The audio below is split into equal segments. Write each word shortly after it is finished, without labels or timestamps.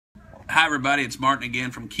Hi everybody, it's Martin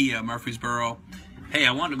again from Kia Murfreesboro. Hey,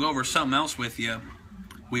 I wanted to go over something else with you.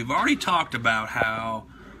 We've already talked about how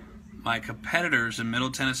my competitors in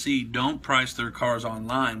Middle Tennessee don't price their cars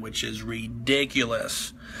online, which is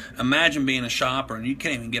ridiculous. Imagine being a shopper and you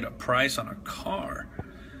can't even get a price on a car.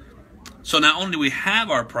 So not only do we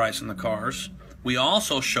have our price on the cars, we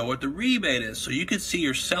also show what the rebate is. So you can see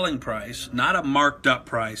your selling price, not a marked up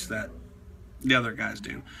price that the other guys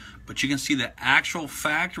do, but you can see the actual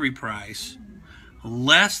factory price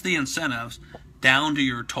less the incentives down to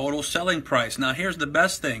your total selling price. Now here's the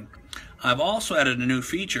best thing. I've also added a new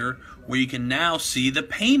feature where you can now see the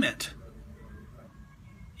payment.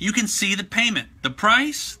 You can see the payment, the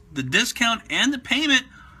price, the discount, and the payment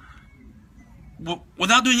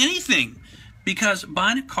without doing anything. Because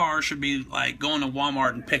buying a car should be like going to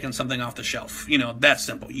Walmart and picking something off the shelf. You know, that's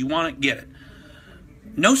simple. You want it, get it.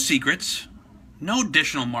 No secrets. No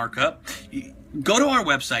additional markup. Go to our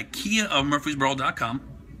website, kiaofmurfreesboro.com.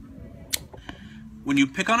 When you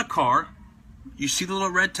pick on a car, you see the little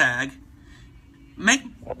red tag. Make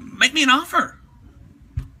me an offer.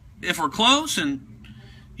 If we're close and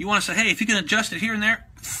you want to say, hey, if you can adjust it here and there,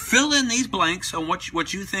 fill in these blanks on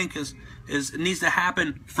what you think needs to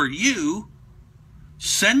happen for you.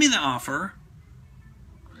 Send me the offer.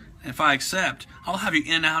 If I accept, I'll have you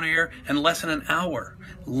in and out of here in less than an hour.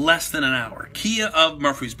 Less than an hour. Kia of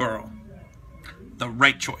Murfreesboro. The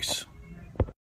right choice.